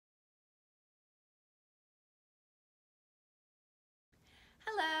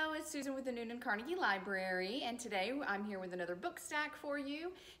it's Susan with the Noonan Carnegie Library, and today I'm here with another book stack for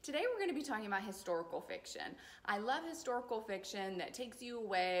you. Today we're going to be talking about historical fiction. I love historical fiction that takes you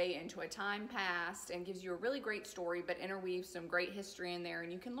away into a time past and gives you a really great story, but interweaves some great history in there,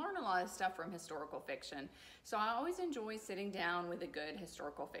 and you can learn a lot of stuff from historical fiction. So I always enjoy sitting down with a good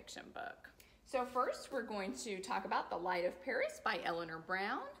historical fiction book. So first we're going to talk about The Light of Paris by Eleanor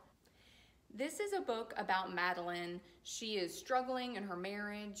Brown. This is a book about Madeline. She is struggling in her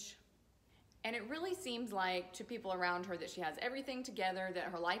marriage, and it really seems like to people around her that she has everything together, that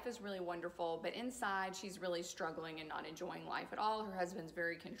her life is really wonderful, but inside she's really struggling and not enjoying life at all. Her husband's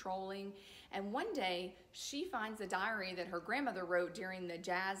very controlling, and one day she finds a diary that her grandmother wrote during the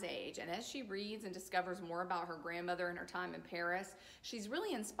Jazz Age, and as she reads and discovers more about her grandmother and her time in Paris, she's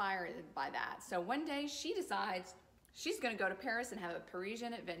really inspired by that. So one day she decides she's going to go to Paris and have a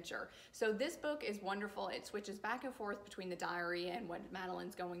Parisian adventure. So this book is wonderful. It switches back and forth between the diary and what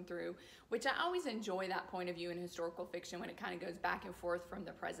Madeline's going through, which I always enjoy that point of view in historical fiction when it kind of goes back and forth from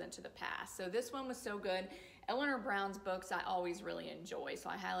the present to the past. So this one was so good. Eleanor Brown's books I always really enjoy, so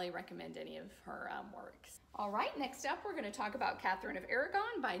I highly recommend any of her works. All right, next up we're going to talk about Catherine of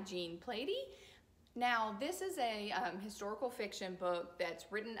Aragon by Jean Plady. Now, this is a historical fiction book that's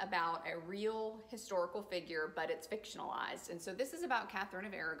written about a real historical figure, but it's fictionalized. And so this is about Catherine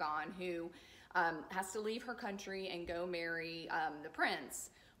of Aragon, who has to leave her country and go marry the prince.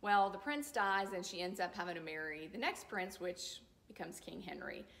 Well, the prince dies and she ends up having to marry the next prince, which becomes King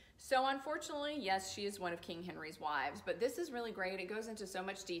Henry. So unfortunately, yes, she is one of King Henry's wives, but this is really great. It goes into so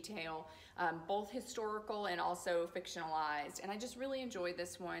much detail, both historical and also fictionalized, and I just really enjoyed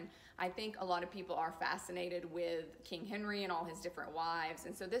this one. I think a lot of people are fascinated with King Henry and all his different wives,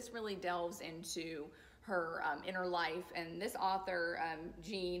 and so this really delves into her inner life, and this author,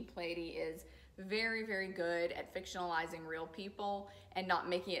 Jean Plady, is very, very good at fictionalizing real people and not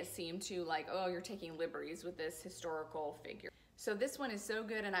making it seem too like, oh, you're taking liberties with this historical figure. So this one is so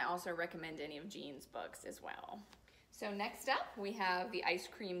good, and I also recommend any of Jean's books as well. So next up, we have The Ice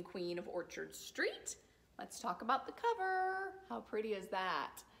Cream Queen of Orchard Street. Let's talk about the cover. How pretty is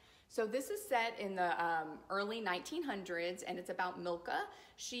that? So this is set in the early 1900s, and it's about Milka.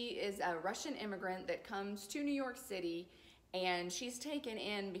 She is a Russian immigrant that comes to New York City, and she's taken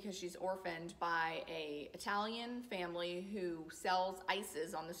in because she's orphaned by an Italian family who sells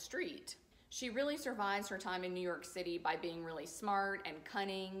ices on the street. She really survives her time in New York City by being really smart and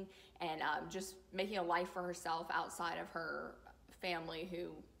cunning and just making a life for herself outside of her family who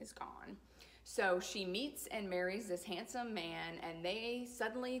is gone. So she meets and marries this handsome man, and they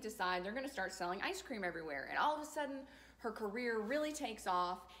suddenly decide they're going to start selling ice cream everywhere. And all of a sudden, her career really takes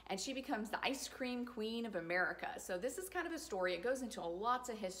off, and she becomes the ice cream queen of America. So this is kind of a story. It goes into lots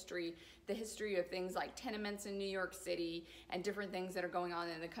of history, the history of things like tenements in New York City and different things that are going on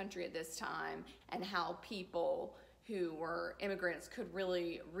in the country at this time, and how people who were immigrants could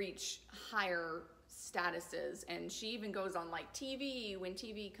really reach higher statuses. And she even goes on like TV when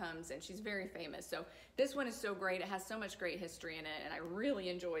TV comes, and she's very famous. So this one is so great. It has so much great history in it, and I really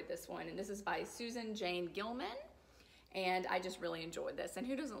enjoyed this one. And this is by Susan Jane Gilman. And I just really enjoyed this. And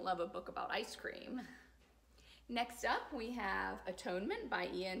who doesn't love a book about ice cream? Next up, we have Atonement by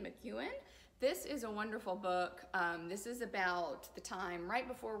Ian McEwan. This is a wonderful book. This is about the time right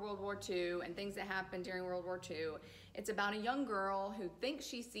before World War II and things that happened during World War II. It's about a young girl who thinks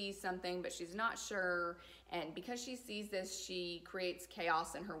she sees something, but she's not sure. And because she sees this, she creates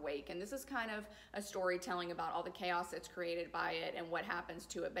chaos in her wake. And this is kind of a story telling about all the chaos that's created by it and what happens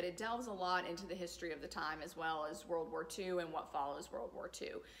to it. But it delves a lot into the history of the time as well as World War II and what follows World War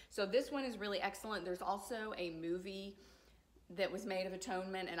II. So this one is really excellent. There's also a movie that was made of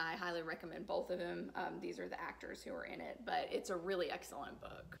Atonement, and I highly recommend both of them. These are the actors who are in it, but it's a really excellent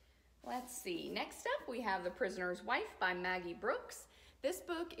book. Let's see, next up we have The Prisoner's Wife by Maggie Brooks. This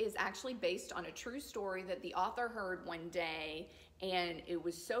book is actually based on a true story that the author heard one day, and it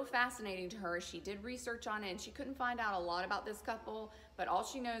was so fascinating to her. She did research on it, and she couldn't find out a lot about this couple, but all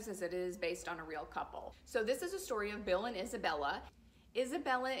she knows is it is based on a real couple. So this is a story of Bill and Isabella.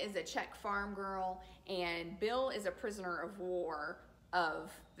 Isabella is a Czech farm girl, and Bill is a prisoner of war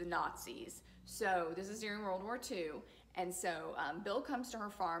of the Nazis. So this is during World War II, and so Bill comes to her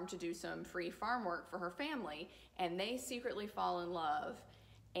farm to do some free farm work for her family, and they secretly fall in love,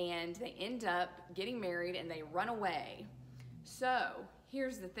 and they end up getting married, and they run away. So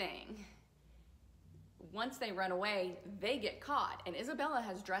here's the thing. Once they run away, they get caught, and Isabella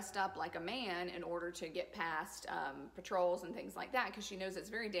has dressed up like a man in order to get past patrols and things like that, because she knows it's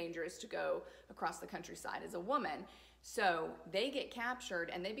very dangerous to go across the countryside as a woman. So they get captured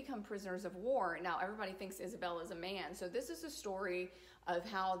and they become prisoners of war. Now everybody thinks Isabel is a man. So this is a story of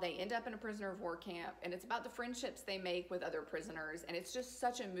how they end up in a prisoner of war camp, and it's about the friendships they make with other prisoners. And it's just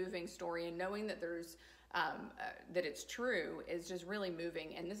such a moving story, and knowing that there's that it's true is just really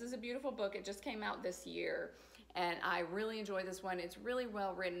moving. And this is a beautiful book. It just came out this year, and I really enjoy this one. It's really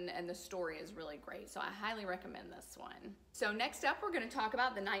well written, and the story is really great. So I highly recommend this one. So next up, we're going to talk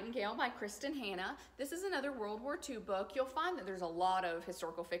about The Nightingale by Kristen Hanna. This is another World War II book. You'll find that there's a lot of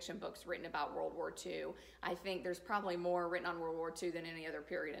historical fiction books written about World War II. I think there's probably more written on World War II than any other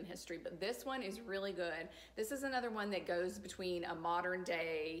period in history, but this one is really good. This is another one that goes between a modern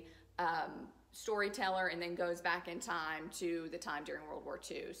day storyteller and then goes back in time to the time during World War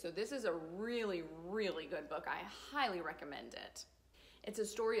II. So this is a really, really good book. I highly recommend it. It's a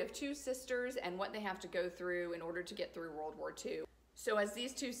story of two sisters and what they have to go through in order to get through World War II. So as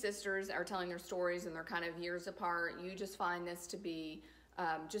these two sisters are telling their stories and they're kind of years apart, you just find this to be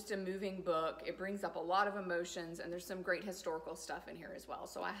just a moving book. It brings up a lot of emotions, and there's some great historical stuff in here as well.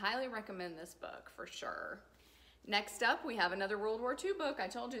 So I highly recommend this book for sure. Next up, we have another World War II book. I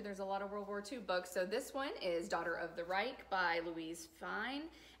told you there's a lot of World War II books. So this one is Daughter of the Reich by Louise Fine.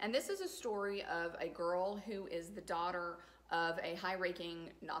 And this is a story of a girl who is the daughter of a high-ranking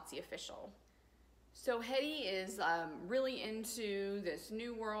Nazi official. So Hetty is really into this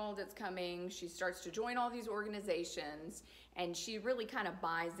new world that's coming. She starts to join all these organizations, and she really kind of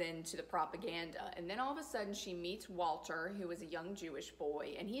buys into the propaganda. And then all of a sudden she meets Walter, who is a young Jewish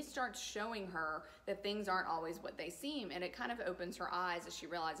boy, and he starts showing her that things aren't always what they seem, and it kind of opens her eyes as she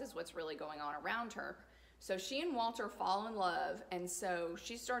realizes what's really going on around her. So she and Walter fall in love, and so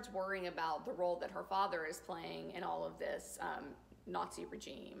she starts worrying about the role that her father is playing in all of this Nazi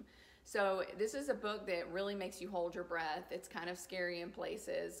regime. So this is a book that really makes you hold your breath. It's kind of scary in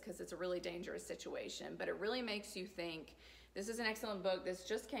places because it's a really dangerous situation, but it really makes you think. This is an excellent book. This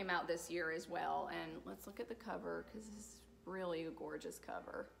just came out this year as well. And let's look at the cover, because this is really a gorgeous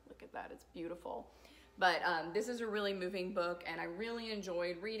cover. Look at that, it's beautiful. But this is a really moving book, and I really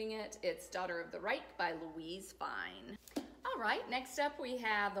enjoyed reading it. It's Daughter of the Reich by Louise Fine. All right, next up we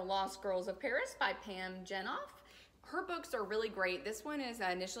have The Lost Girls of Paris by Pam Jenoff. Her books are really great. This one is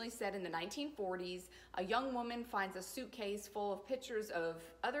initially set in the 1940s. A young woman finds a suitcase full of pictures of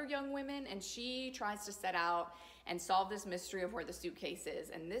other young women, and she tries to set out and solve this mystery of where the suitcase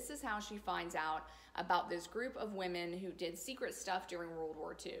is. And this is how she finds out about this group of women who did secret stuff during World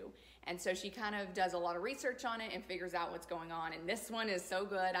War II. And so she kind of does a lot of research on it and figures out what's going on. And this one is so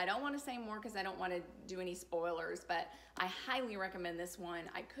good. I don't want to say more because I don't want to do any spoilers, but I highly recommend this one.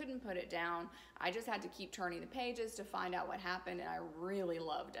 I couldn't put it down. I just had to keep turning the pages to find out what happened, and I really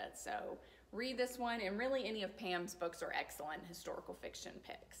loved it. So read this one, and really any of Pam's books are excellent historical fiction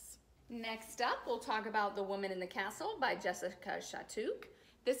picks. Next up, we'll talk about The Woman in the Castle by Jessica Shattuck.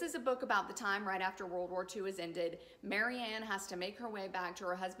 This is a book about the time right after World War II has ended. Marianne has to make her way back to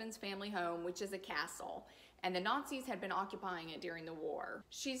her husband's family home, which is a castle, and the Nazis had been occupying it during the war.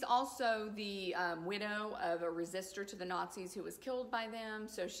 She's also the widow of a resistor to the Nazis who was killed by them,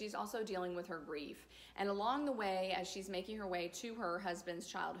 so she's also dealing with her grief. And along the way, as she's making her way to her husband's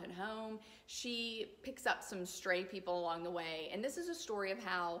childhood home, she picks up some stray people along the way. And this is a story of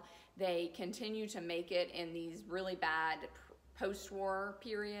how they continue to make it in these really bad post-war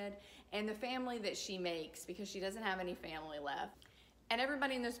period, and the family that she makes, because she doesn't have any family left. And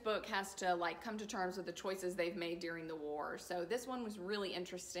everybody in this book has to come to terms with the choices they've made during the war. So this one was really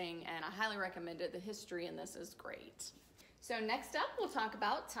interesting, and I highly recommend it. The history in this is great. So next up, we'll talk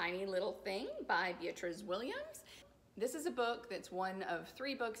about Tiny Little Thing by Beatrice Williams. This is a book that's one of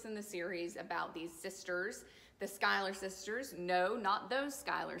 3 books in the series about these sisters, the Schuyler sisters. No, not those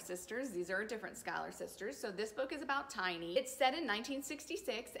Schuyler sisters. These are different Schuyler sisters. So this book is about Tiny. It's set in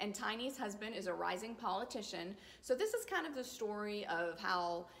 1966, and Tiny's husband is a rising politician. So this is kind of the story of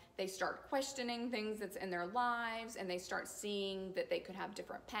how they start questioning things that's in their lives, and they start seeing that they could have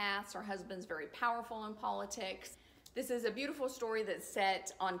different paths. Her husband's very powerful in politics. This is a beautiful story that's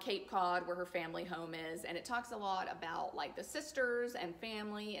set on Cape Cod, where her family home is, and it talks a lot about the sisters and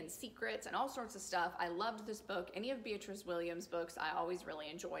family and secrets and all sorts of stuff. I loved this book. Any of Beatrice Williams' books I always really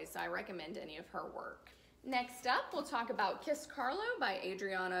enjoy, so I recommend any of her work. Next up, we'll talk about Kiss Carlo by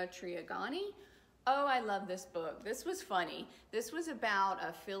Adriana Triagani. Oh, I love this book. This was funny. This was about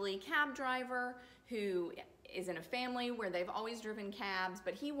a Philly cab driver who is in a family where they've always driven cabs,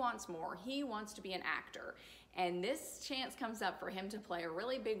 but he wants more. He wants to be an actor. And this chance comes up for him to play a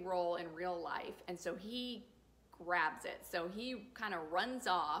really big role in real life. And so he grabs it. So he kind of runs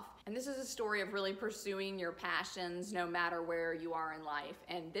off, and this is a story of really pursuing your passions no matter where you are in life.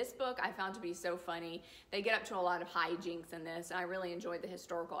 And this book I found to be so funny. They get up to a lot of hijinks in this, and I really enjoyed the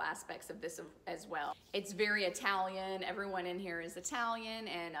historical aspects of this as well. It's very Italian. Everyone in here is Italian,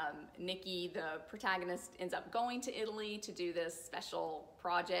 and Nikki, the protagonist, ends up going to Italy to do this special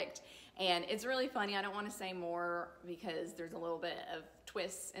project, and it's really funny. I don't want to say more because there's a little bit of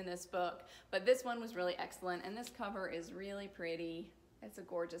twists in this book, but this one was really excellent, and this cover is really pretty. It's a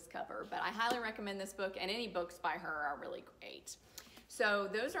gorgeous cover, but I highly recommend this book, and any books by her are really great. So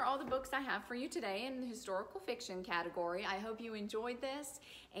those are all the books I have for you today in the historical fiction category. I hope you enjoyed this,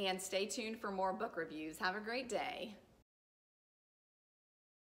 and stay tuned for more book reviews. Have a great day.